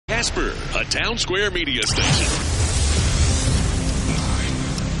Casper, a Town Square media station.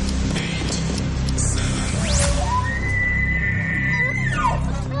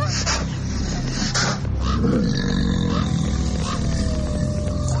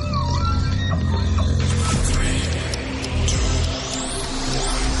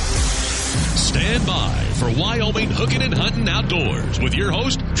 Stand by for Wyoming Hooking and Hunting Outdoors with your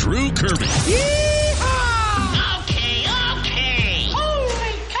host, Drew Kirby. Yeehaw! Okay.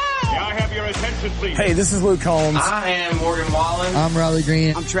 Holy cow! May I have your attention, please? Hey, this is Luke Combs. I am Morgan Wallen. I'm Riley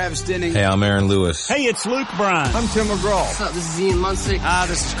Green. I'm Travis Denning. Hey, I'm Aaron Lewis. Hey, it's Luke Bryan. I'm Tim McGraw. What's up? This is Ian Munsick.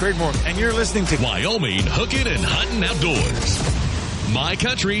 This is Craig Moore. And you're listening to Wyoming Hooking and Hunting Outdoors. My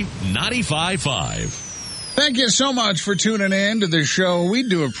Country 95.5. Thank you so much for tuning in to the show. We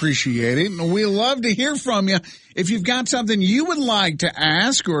do appreciate it. We love to hear from you. If you've got something you would like to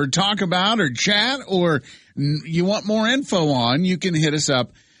ask or talk about or chat or you want more info on, you can hit us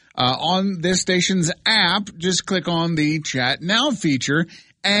up on this station's app. Just click on the Chat Now feature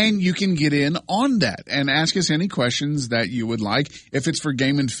and you can get in on that and ask us any questions that you would like. If it's for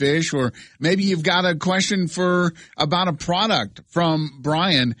Game and Fish, or maybe you've got a question about a product from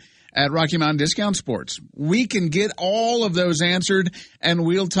Brian at Rocky Mountain Discount Sports. We can get all of those answered, and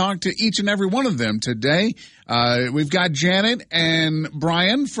we'll talk to each and every one of them today. We've got Janet and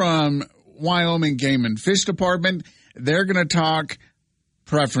Brian from Wyoming Game and Fish Department. They're going to talk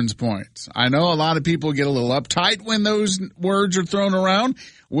preference points. I know a lot of people get a little uptight when those words are thrown around.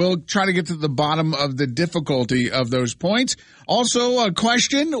 We'll try to get to the bottom of the difficulty of those points. Also, a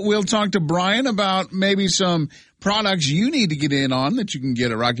question. We'll talk to Brian about maybe some products you need to get in on that you can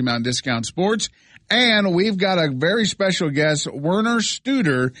get at Rocky Mountain Discount Sports. And we've got a very special guest, Werner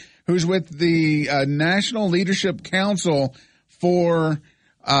Studer, who's with the National Leadership Council for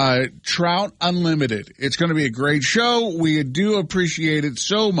Trout Unlimited. It's going to be a great show. We do appreciate it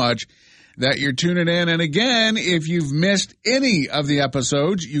so much that you're tuning in. And again, if you've missed any of the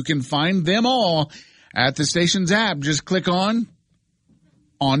episodes, you can find them all at the station's app. Just click on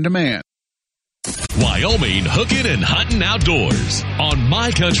demand. Wyoming Hooking and Hunting Outdoors on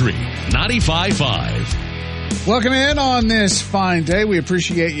My Country 95.5. Welcome in on this fine day. We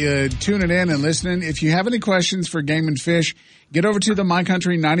appreciate you tuning in and listening. If you have any questions for Game and Fish, get over to the My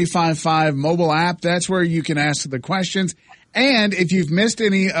Country 95.5 mobile app. That's where you can ask the questions. And if you've missed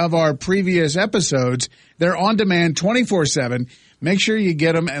any of our previous episodes, they're on demand 24/7. Make sure you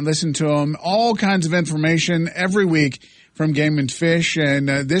get them and listen to them. All kinds of information every week from Game and Fish. And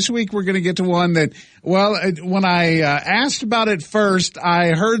this week we're going to get to one that, when I asked about it first,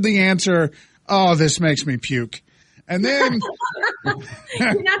 I heard the answer, oh, this makes me puke. And then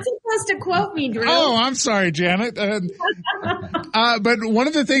you're not supposed to quote me, Drew. Oh, I'm sorry, Janet. But one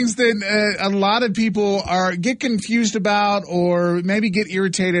of the things that a lot of people get confused about or maybe get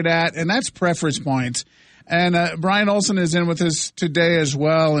irritated at, and that's preference points. And Brian Olson is in with us today as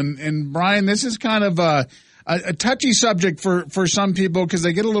well. And Brian, this is kind of a touchy subject for some people because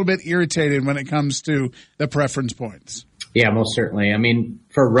they get a little bit irritated when it comes to the preference points. Yeah, most certainly. I mean,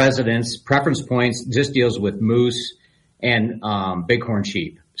 for residents, preference points just deals with moose and bighorn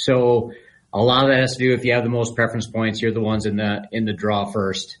sheep. So a lot of that has to do if you have the most preference points, you're the ones in the draw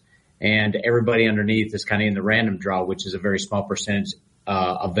first, and everybody underneath is kind of in the random draw, which is a very small percentage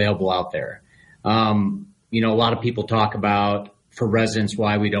available out there. A lot of people talk about for residents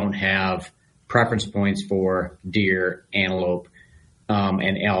why we don't have preference points for deer, antelope,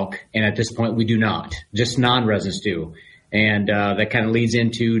 and elk, and at this point we do not. Just non-residents do. And that kind of leads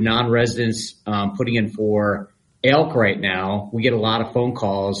into non-residents putting in for elk right now. We get a lot of phone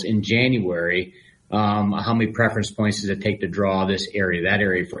calls in January. How many preference points does it take to draw this area, that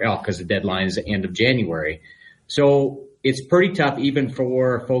area for elk? Because the deadline is the end of January. So it's pretty tough even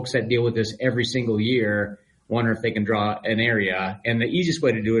for folks that deal with this every single year, wonder if they can draw an area. And the easiest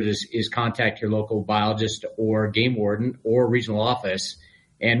way to do it is contact your local biologist or game warden or regional office.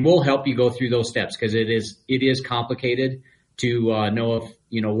 And we'll help you go through those steps because it is complicated to know if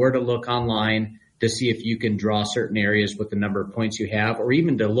where to look online to see if you can draw certain areas with the number of points you have, or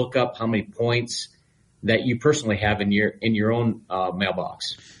even to look up how many points that you personally have in your own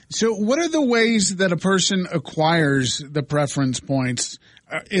mailbox. So, what are the ways that a person acquires the preference points?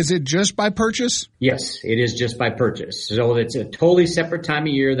 Is it just by purchase? Yes, it is just by purchase. So it's a totally separate time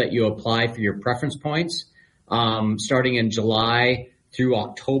of year that you apply for your preference points. Starting in July through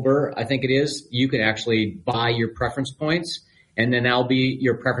October, I think it is, you can actually buy your preference points, and then that'll be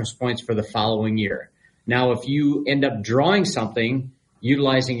your preference points for the following year. Now, if you end up drawing something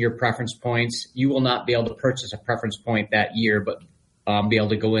utilizing your preference points, you will not be able to purchase a preference point that year, but be able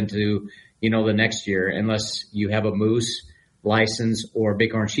to go into, the next year unless you have a moose license or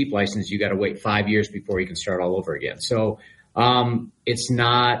bighorn sheep license, you got to wait 5 years before you can start all over again. So it's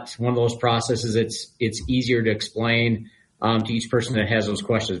not one of those processes. It's easier to explain to each person that has those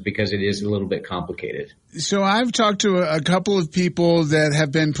questions because it is a little bit complicated. So I've talked to a couple of people that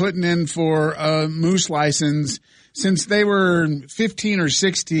have been putting in for a moose license since they were 15 or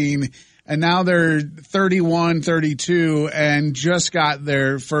 16, and now they're 31, 32, and just got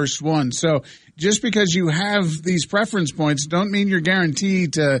their first one. So just because you have these preference points don't mean you're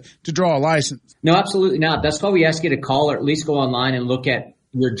guaranteed to draw a license. No, absolutely not. That's why we ask you to call or at least go online and look at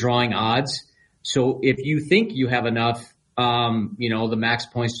your drawing odds. So if you think you have enough, the max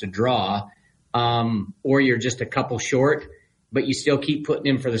points to draw, or you're just a couple short, but you still keep putting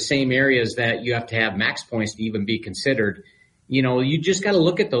in for the same areas that you have to have max points to even be considered, you just got to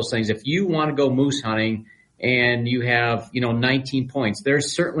look at those things. If you want to go moose hunting and you have, 19 points,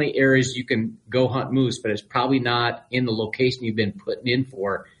 there's certainly areas you can go hunt moose, but it's probably not in the location you've been putting in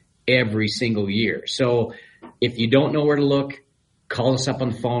for every single year. So if you don't know where to look, call us up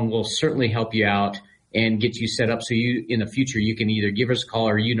on the phone. We'll certainly help you out and get you set up so you, in the future, you can either give us a call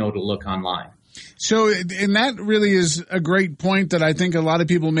or to look online. So, and that really is a great point that I think a lot of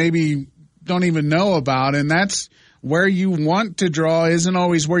people maybe don't even know about, and that's where you want to draw isn't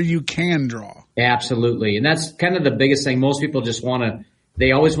always where you can draw. Absolutely. And that's kind of the biggest thing. Most people just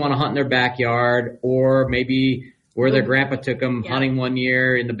they always want to hunt in their backyard or maybe where their grandpa took them hunting one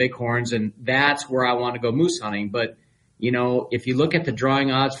year in the bighorns, and that's where I want to go moose hunting. But, if you look at the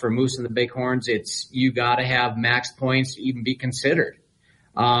drawing odds for moose and the bighorns, you got to have max points to even be considered.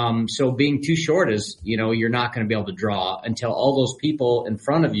 So being too short is, you're not going to be able to draw until all those people in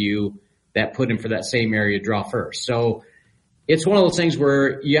front of you that put in for that same area draw first. So it's one of those things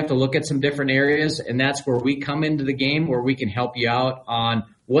where you have to look at some different areas, and that's where we come into the game, where we can help you out on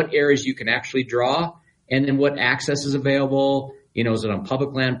what areas you can actually draw and then what access is available. Is it on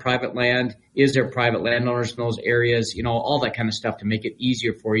public land, private land? Is there private landowners in those areas? all that kind of stuff to make it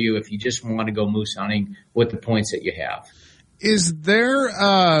easier for you if you just want to go moose hunting with the points that you have. Is there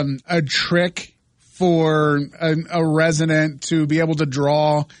a trick for a resident to be able to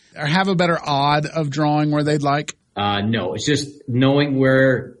draw or have a better odd of drawing where they'd like? No, it's just knowing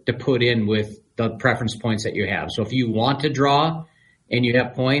where to put in with the preference points that you have. So if you want to draw and you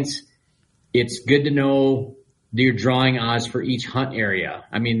have points, it's good to know your drawing odds for each hunt area.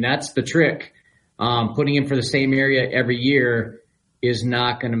 I mean, that's the trick. Putting in for the same area every year is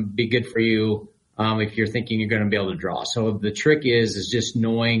not going to be good for you if you're thinking you're going to be able to draw. So the trick is just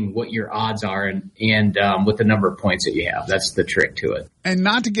knowing what your odds are and with the number of points that you have. That's the trick to it. And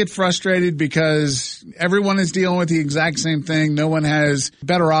not to get frustrated because everyone is dealing with the exact same thing. No one has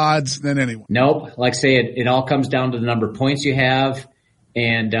better odds than anyone. Nope. Like I say, it all comes down to the number of points you have.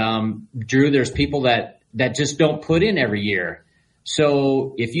 And Drew, there's people that just don't put in every year.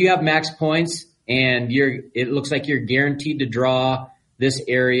 So if you have max points and it looks like you're guaranteed to draw this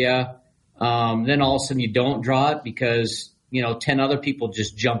area, then all of a sudden you don't draw it because, 10 other people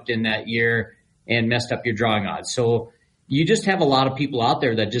just jumped in that year and messed up your drawing odds. So you just have a lot of people out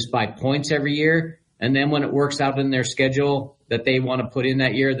there that just buy points every year. And then when it works out in their schedule that they want to put in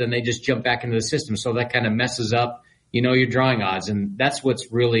that year, then they just jump back into the system. So that kind of messes up, your drawing odds. And that's what's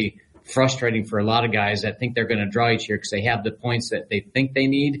really frustrating for a lot of guys that think they're going to draw each year because they have the points that they think they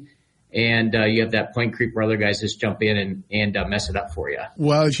need. And you have that point creep where other guys just jump in and mess it up for you.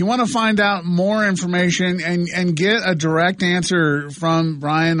 Well, if you want to find out more information and get a direct answer from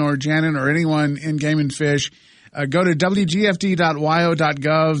Brian or Janet or anyone in Game and Fish, go to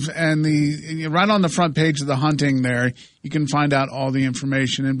wgfd.wyo.gov and right on the front page of the hunting there, you can find out all the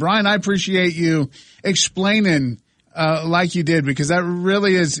information. And Brian, I appreciate you explaining like you did because that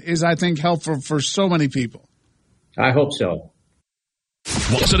really is I think helpful for so many people. I hope so.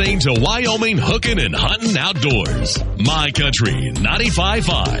 Listening to Wyoming Hooking and Hunting Outdoors. My Country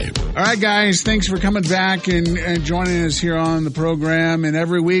 95.5. All right, guys, thanks for coming back and joining us here on the program. And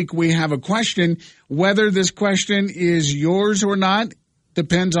every week we have a question. Whether this question is yours or not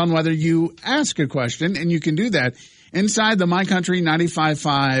depends on whether you ask a question, and you can do that inside the My Country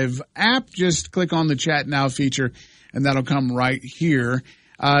 95.5 app. Just click on the Chat Now feature, and that'll come right here.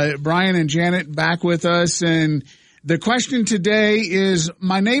 Brian and Janet back with us, and the question today is,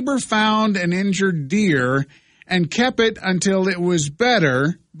 my neighbor found an injured deer and kept it until it was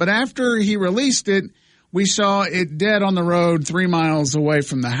better, but after he released it, we saw it dead on the road 3 miles away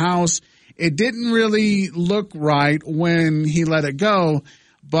from the house. It didn't really look right when he let it go,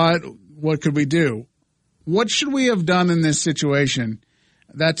 but what could we do? What should we have done in this situation?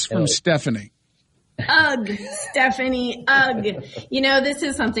 That's from Stephanie. Ugh, Stephanie, ugh. This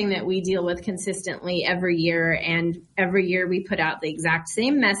is something that we deal with consistently every year, and every year we put out the exact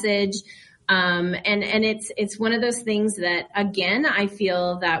same message. And it's one of those things that, again, I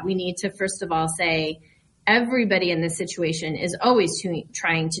feel that we need to, first of all, say everybody in this situation is always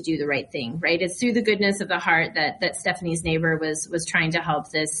trying to do the right thing, right? It's through the goodness of the heart that Stephanie's neighbor was trying to help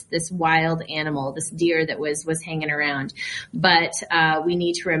this wild animal, this deer that was hanging around. But we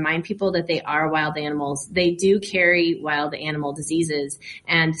need to remind people that they are wild animals. They do carry wild animal diseases,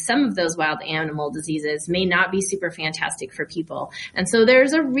 and some of those wild animal diseases may not be super fantastic for people. And so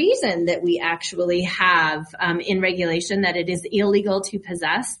there's a reason that we actually have in regulation that it is illegal to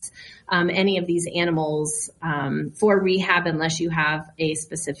possess any of these animals for rehab unless you have a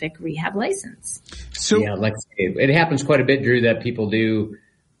specific rehab license. So yeah, like it happens quite a bit, Drew, that people do,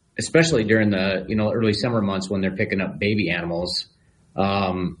 especially during the early summer months when they're picking up baby animals.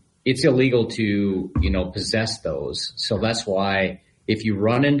 It's illegal to possess those. So that's why if you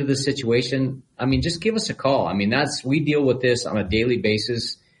run into the situation, just give us a call. We deal with this on a daily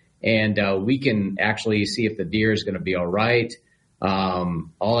basis, and we can actually see if the deer is going to be all right.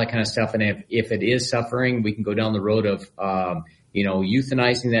 All that kind of stuff. And if it is suffering, we can go down the road of,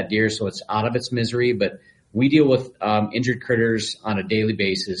 euthanizing that deer so it's out of its misery. But we deal with injured critters on a daily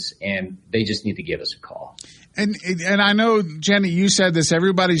basis, and they just need to give us a call. And I know, Jenny, you said this,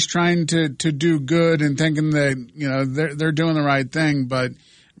 everybody's trying to do good and thinking that, they're doing the right thing. But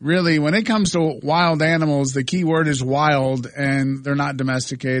really, when it comes to wild animals, the key word is wild, and they're not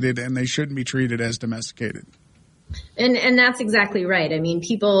domesticated, and they shouldn't be treated as domesticated. And that's exactly right.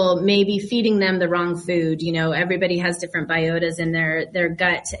 People may be feeding them the wrong food. Everybody has different biotas in their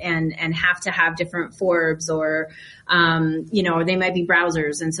gut and have to have different forbs or they might be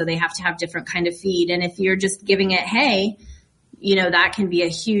browsers. And so they have to have different kind of feed. And if you're just giving it hay, that can be a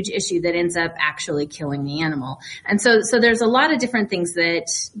huge issue that ends up actually killing the animal. And so there's a lot of different things that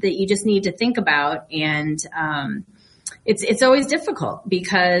you just need to think about. And, it's always difficult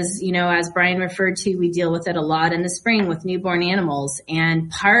because, as Brian referred to, we deal with it a lot in the spring with newborn animals. And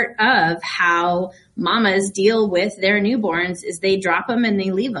part of how mamas deal with their newborns is they drop them and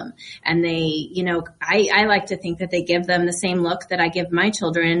they leave them. And they, I like to think that they give them the same look that I give my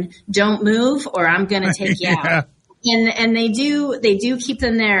children. Don't move or I'm going to take you out. And they do keep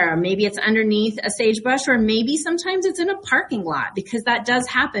them there. Maybe it's underneath a sagebrush, or maybe sometimes it's in a parking lot, because that does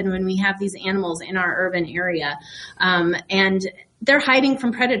happen when we have these animals in our urban area. And they're hiding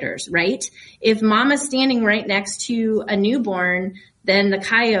from predators, right? If mama's standing right next to a newborn, then the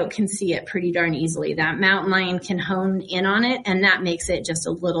coyote can see it pretty darn easily. That mountain lion can hone in on it, and that makes it just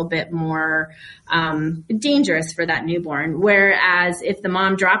a little bit more dangerous for that newborn. Whereas if the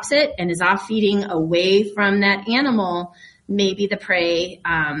mom drops it and is off feeding away from that animal, maybe the prey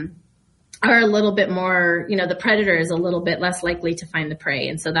are a little bit more, the predator is a little bit less likely to find the prey.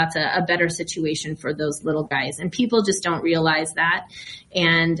 And so that's a better situation for those little guys. And people just don't realize that.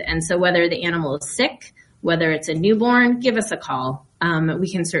 And so whether the animal is sick, whether it's a newborn, give us a call.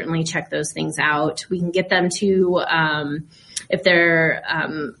 We can certainly check those things out. We can get them to, if they're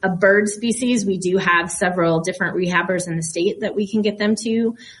a bird species, we do have several different rehabbers in the state that we can get them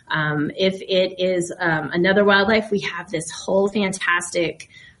to. If it is another wildlife, we have this whole fantastic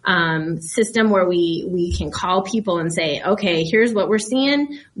system where we can call people and say, okay, here's what we're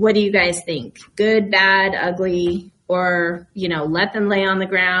seeing. What do you guys think? Good, bad, ugly? Or, let them lay on the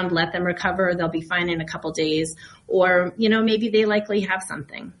ground, let them recover. They'll be fine in a couple days. Or, maybe they likely have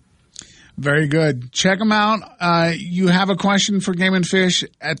something. Very good. Check them out. You have a question for Game and Fish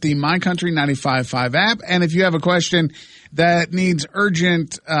at the My Country 95.5 app. And if you have a question that needs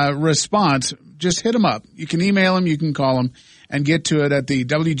urgent response, just hit them up. You can email them, you can call them, and get to it at the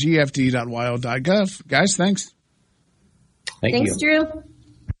wgfd.wyo.gov. Guys, thanks. Thanks, Drew.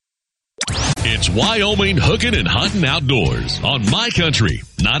 It's Wyoming Hooking and Hunting Outdoors on My Country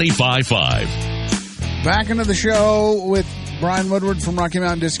 95.5. Back into the show with Brian Woodward from Rocky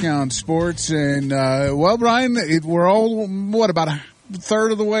Mountain Discount Sports. And, Brian, we're all, about a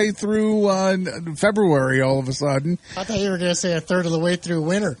third of the way through February all of a sudden. I thought you were going to say a third of the way through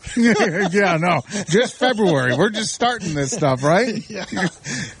winter. Yeah, no, just February. We're just starting this stuff, right? Yeah.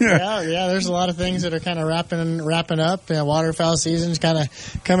 There's a lot of things that are kind of wrapping up. Waterfowl season's kind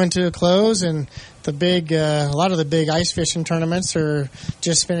of coming to a close, and a lot of the big ice fishing tournaments are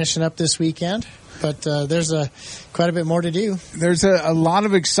just finishing up this weekend. but there's quite a bit more to do. There's a lot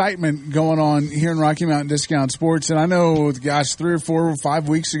of excitement going on here in Rocky Mountain Discount Sports. And I know, gosh, 3 or 4 or 5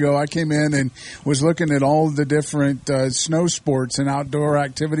 weeks ago, I came in and was looking at all the different snow sports and outdoor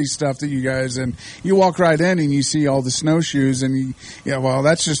activity stuff that you guys, and you walk right in and you see all the snowshoes, and well,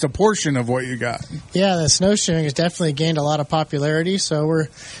 that's just a portion of what you got. Yeah, the snowshoeing has definitely gained a lot of popularity. So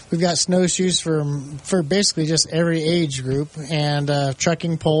we've got snowshoes for basically just every age group, and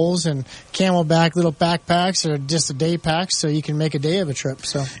trekking poles and Camelback little backpacks or just a day pack, so you can make a day of a trip.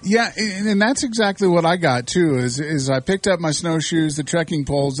 So yeah, and that's exactly what I got too. Is I picked up my snowshoes, the trekking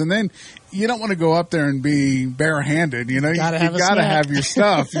poles, and then you don't want to go up there and be barehanded. You gotta have your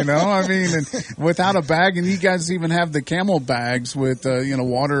stuff. I mean, and without a bag, and you guys even have the camel bags with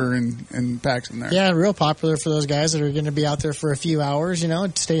water and packs in there. Yeah, real popular for those guys that are going to be out there for a few hours.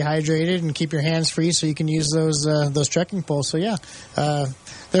 Stay hydrated and keep your hands free, so you can use those trekking poles. So yeah.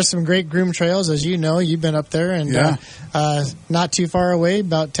 There's some great groomed trails, as you know. You've been up there, and not too far away,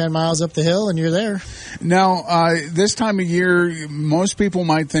 about 10 miles up the hill, and you're there. Now, this time of year, most people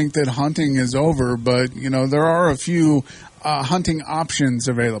might think that hunting is over, but, there are a few hunting options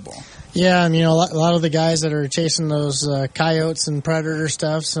available. Yeah, I mean, a lot of the guys that are chasing those coyotes and predator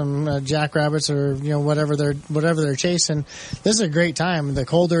stuff, some jackrabbits or whatever they're chasing, this is a great time. The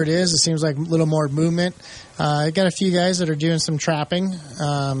colder it is, it seems like a little more movement. I got a few guys that are doing some trapping.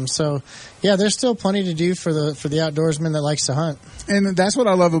 So yeah, there's still plenty to do for the outdoorsman that likes to hunt. And that's what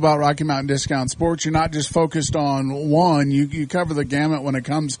I love about Rocky Mountain Discount Sports. You're not just focused on one. You cover the gamut when it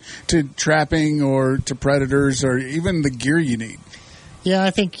comes to trapping or to predators or even the gear you need. Yeah,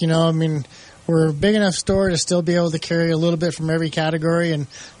 I think, we're a big enough store to still be able to carry a little bit from every category. And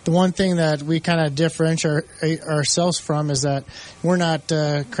the one thing that we kind of differentiate ourselves from is that we're not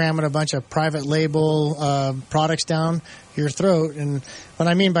cramming a bunch of private label products down your throat. And what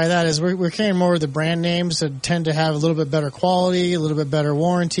I mean by that is we're carrying more of the brand names that tend to have a little bit better quality, a little bit better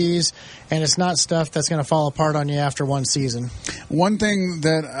warranties, and it's not stuff that's going to fall apart on you after one season. One thing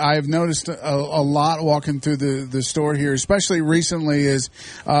that I've noticed a lot walking through the store here, especially recently, is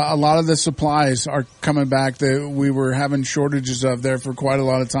a lot of the supplies are coming back that we were having shortages of there for quite a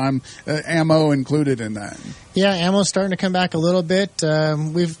lot of time, ammo included in that. Yeah, ammo's starting to come back a little bit.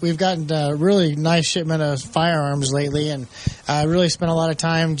 We've gotten a really nice shipment of firearms lately, and really spent a lot of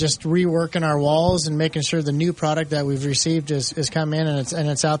time just reworking our walls and making sure the new product that we've received is come in and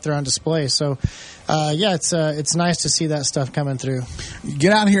it's out there on display. So, it's nice to see that stuff coming through.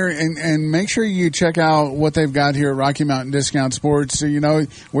 Get out here and make sure you check out what they've got here at Rocky Mountain Discount Sports. So,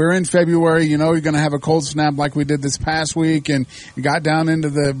 we're in February. You're going to have a cold snap like we did this past week, and you got down into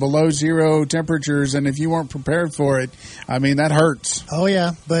the below zero temperatures, and if you weren't prepared for it, I mean, that hurts. Oh,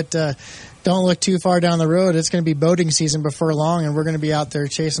 yeah, but don't look too far down the road. It's going to be boating season before long, and we're going to be out there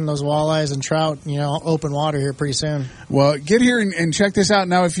chasing those walleyes and trout, open water here pretty soon. Well, get here and check this out.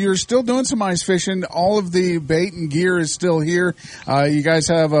 Now, if you're still doing some ice fishing, all of the bait and gear is still here. You guys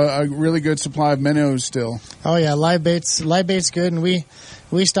have a really good supply of minnows still. Oh, yeah, live bait's good, and we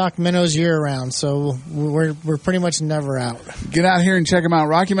stock minnows year-round, so we're pretty much never out. Get out here and check them out.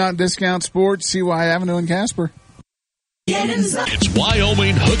 Rocky Mountain Discount Sports, CY Avenue in Casper. It's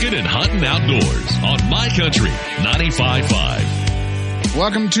Wyoming Hooking and Hunting Outdoors on My Country 95.5.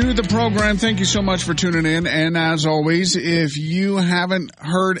 Welcome to the program. Thank you so much for tuning in. And as always, if you haven't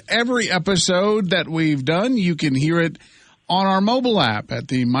heard every episode that we've done, you can hear it on our mobile app at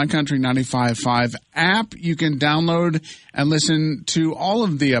the My Country 95.5 app. You can download and listen to all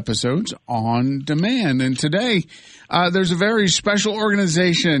of the episodes on demand. And today, there's a very special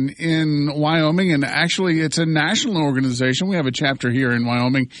organization in Wyoming, and actually it's a national organization. We have a chapter here in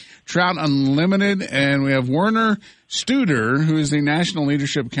Wyoming, Trout Unlimited, and we have Werner Studer, who is the National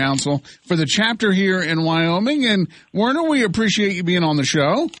Leadership Council for the chapter here in Wyoming. And Werner, we appreciate you being on the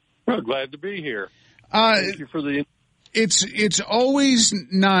show. Well, glad to be here. Thank you for the... It's always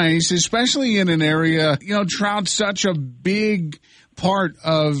nice, especially in an area, trout's such a big part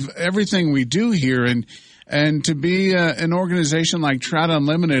of everything we do here. And to be an organization like Trout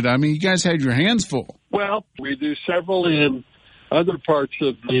Unlimited, I mean, you guys had your hands full. Well, we do several in other parts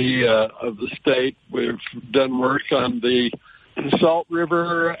of the state. We've done work on the Salt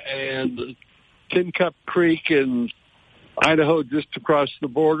River and Tin Cup Creek in Idaho, just across the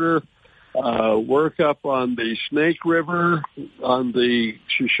border. Work up on the Snake River, on the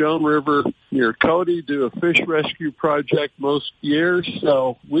Shoshone River near Cody, do a fish rescue project most years.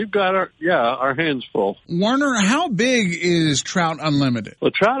 So we've got our hands full. Werner, how big is Trout Unlimited?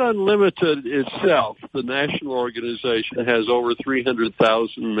 Well, Trout Unlimited itself, the national organization, has over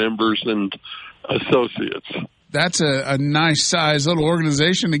 300,000 members and associates. that's a nice size little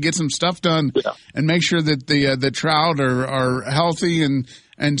organization to get some stuff done and make sure that the trout are healthy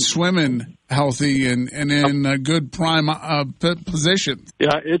and swimming healthy and in a good prime position.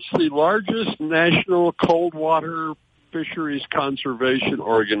 Yeah, it's the largest national cold water fisheries conservation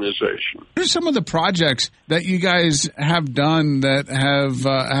organization. What are some of the projects that you guys have done that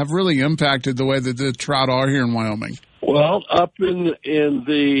have really impacted the way that the trout are here in Wyoming? Well, up in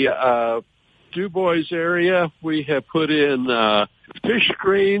the Du Bois area, we have put in fish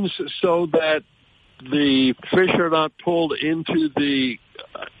screens so that the fish are not pulled into the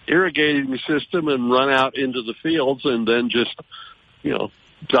irrigating system and run out into the fields and then just,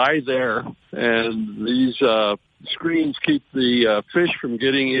 die there. And these screens keep the fish from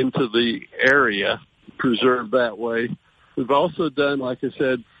getting into the area, preserved that way. We've also done, like I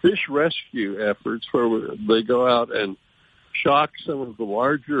said, fish rescue efforts where they go out and shock some of the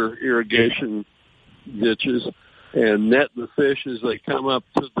larger irrigation ditches and net the fish as they come up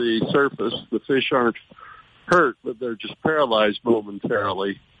to the surface. The fish aren't hurt, but they're just paralyzed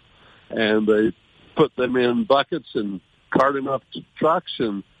momentarily. And they put them in buckets and cart them up to trucks,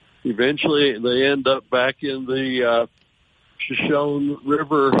 and eventually they end up back in the Shoshone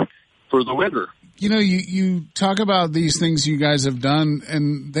River for the winter. You talk about these things you guys have done,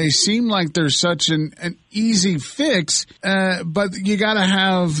 and they seem like they're such an easy fix, but you got to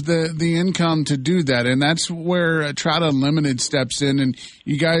have the income to do that, and that's where Trout Unlimited steps in. And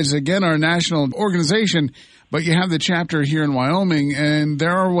you guys, again, are a national organization, but you have the chapter here in Wyoming, and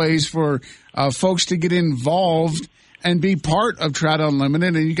there are ways for folks to get involved and be part of Trout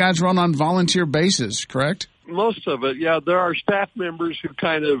Unlimited, and you guys run on volunteer basis, correct? Most of it, yeah. There are staff members who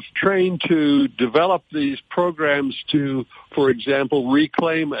kind of train to develop these programs to, for example,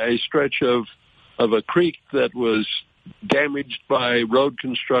 reclaim a stretch of a creek that was damaged by road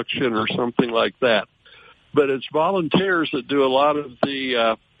construction or something like that. But it's volunteers that do a lot of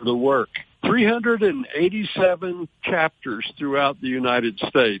the work. 387 chapters throughout the United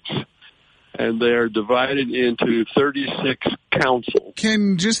States, and they are divided into 36 councils.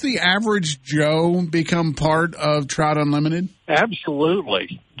 Can just the average Joe become part of Trout Unlimited?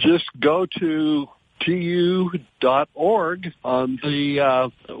 Absolutely. Just go to tu.org on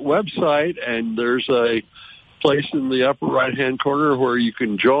the website, and there's a place in the upper right-hand corner where you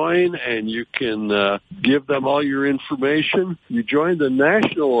can join, and you can give them all your information. You join the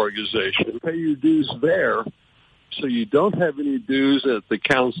national organization, pay your dues there, so you don't have any dues at the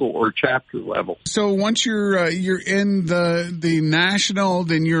council or chapter level. So once you're in the national,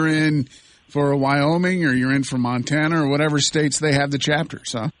 then you're in for Wyoming, or you're in for Montana, or whatever states they have the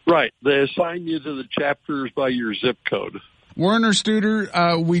chapters, huh? Right. They assign you to the chapters by your zip code. Werner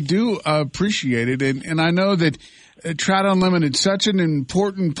Studer, we do appreciate it, and I know that Trout Unlimited is such an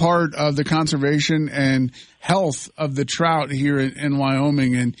important part of the conservation and health of the trout here in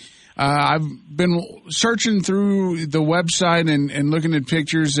Wyoming, and I've been searching through the website and looking at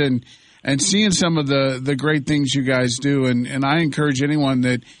pictures and seeing some of the great things you guys do, and I encourage anyone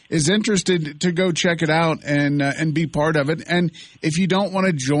that is interested to go check it out and be part of it. And if you don't want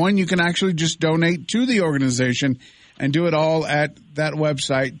to join, you can actually just donate to the organization and do it all at that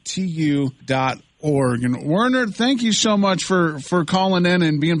website, tu.org. And Werner, thank you so much for calling in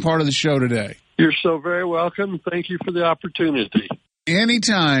and being part of the show today. You're so very welcome. Thank you for the opportunity.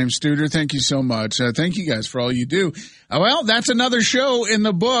 Anytime, Studer. Thank you so much. Thank you guys for all you do. Well, that's another show in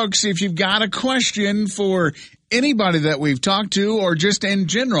the books. If you've got a question for anybody that we've talked to, or just in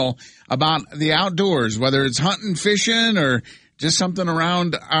general about the outdoors, whether it's hunting, fishing, or just something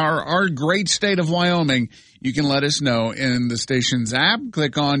around our great state of Wyoming, you can let us know in the station's app.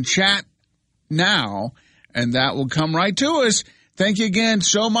 Click on Chat Now, and that will come right to us. Thank you again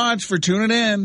so much for tuning in.